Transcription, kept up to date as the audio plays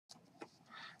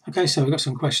Okay, so we've got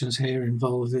some questions here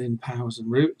involving powers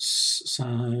and roots. So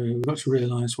we've got to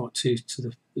realise what 2 to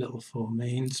the little 4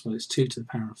 means. Well, it's 2 to the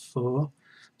power of 4.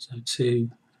 So 2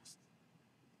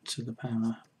 to the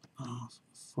power of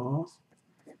 4.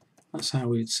 That's how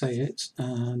we'd say it.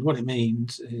 And what it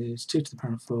means is 2 to the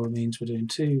power of 4 means we're doing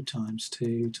 2 times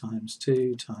 2 times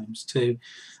 2 times 2.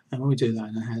 And when we do that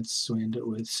in our heads, we end up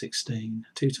with 16.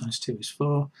 2 times 2 is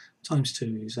 4, times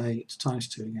 2 is 8, times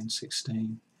 2 again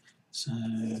 16. So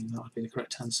that would be the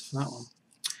correct answer for that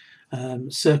one.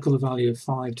 Circle the value of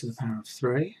 5 to the power of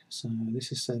 3. So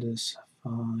this is said as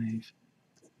 5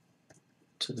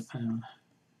 to the power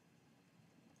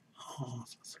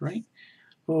of 3,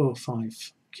 or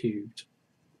 5 cubed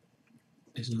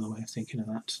is another way of thinking of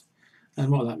that.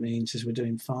 And what that means is we're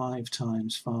doing 5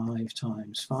 times 5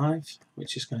 times 5,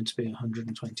 which is going to be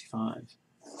 125.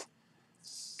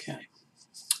 Okay.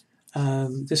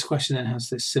 This question then has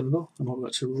this symbol, and what we've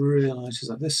got to realise is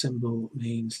that this symbol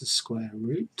means the square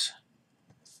root.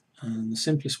 And the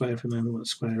simplest way of remembering what the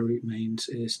square root means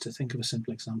is to think of a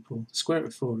simple example. The square root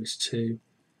of 4 is 2,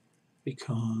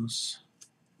 because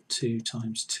 2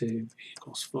 times 2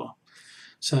 equals 4.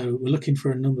 So we're looking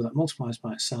for a number that multiplies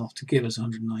by itself to give us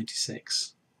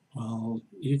 196. Well,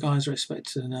 you guys are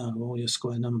expected to know all your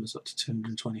square numbers up to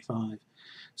 225.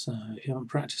 So if you haven't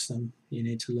practiced them, you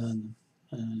need to learn them.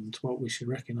 And what we should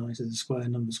recognise is the square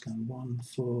numbers go 1,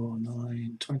 4,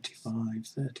 9, 25,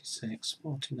 36,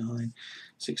 49,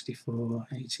 64,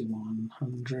 81,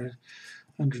 100,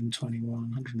 121,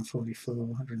 144,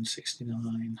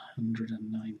 169,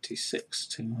 196,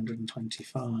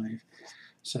 225.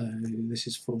 So this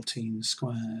is 14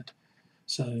 squared.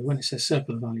 So when it says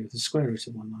circle the value of the square root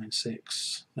of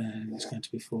 196, then it's going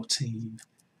to be 14.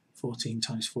 14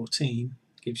 times 14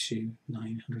 gives you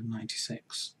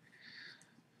 996.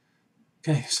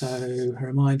 Okay, so a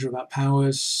reminder about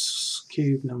powers,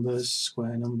 cube numbers,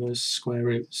 square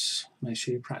roots. Make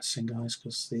sure you're practicing, guys,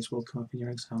 because these will come up in your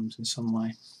exams in some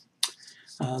way.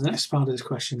 The next part of this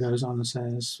question goes on and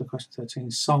says, for question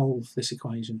 13, solve this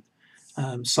equation.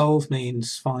 Solve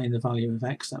means find the value of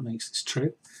x that makes this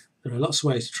true. There are lots of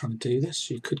ways of trying to do this.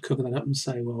 You could cover that up and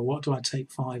say, well, what do I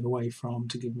take 5 away from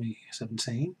to give me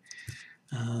 17?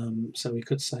 So we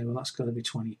could say, well, that's got to be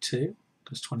 22.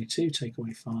 Because 22 take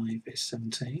away 5 is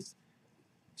 17.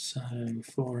 So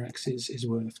 4x is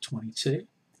worth 22.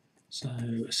 So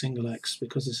a single x,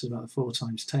 because this is about the 4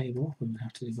 times table, we would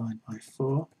have to divide by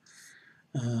 4.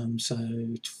 So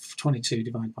 22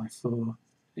 divided by 4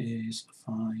 is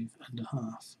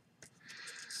 5.5.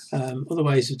 Other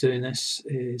ways of doing this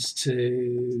is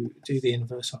to do the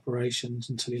inverse operations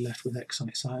until you're left with x on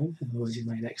its own. In other words, you've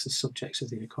made x the subject of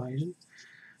the equation.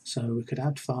 So we could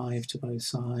add 5 to both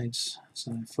sides,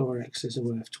 so 4x's are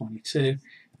worth 22,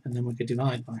 and then we could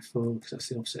divide by 4 because that's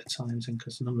the opposite of timesing,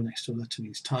 because the number next to a letter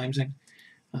means timesing.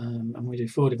 And we do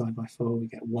 4 divided by 4, we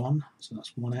get 1, so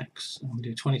that's 1x, and when we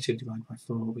do 22 divided by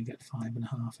 4, we get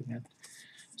 5.5 again.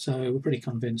 So we're pretty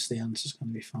convinced the answer is going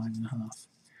to be 5.5.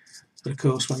 But of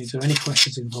course, when you do any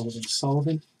questions involving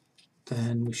solving,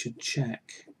 then we should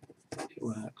check it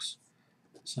works.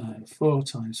 So 4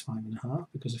 times 5.5,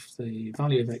 because if the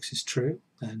value of x is true,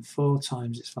 then 4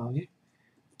 times its value,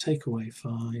 take away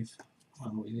 5,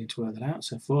 well, we need to work that out,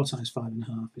 so 4 times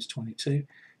 5.5 is 22,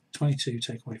 22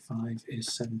 take away 5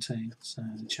 is 17, so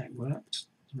the check worked.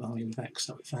 The value of x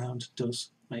that we found does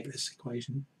make this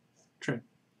equation true.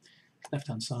 Left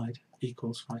hand side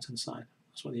equals right hand side,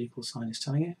 that's what the equal sign is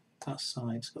telling you. That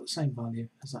side's got the same value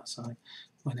as that side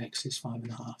when x is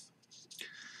 5.5.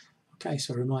 Okay,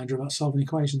 so a reminder about solving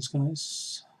equations,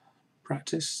 guys.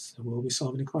 Practice, there will be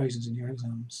solving equations in your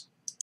exams.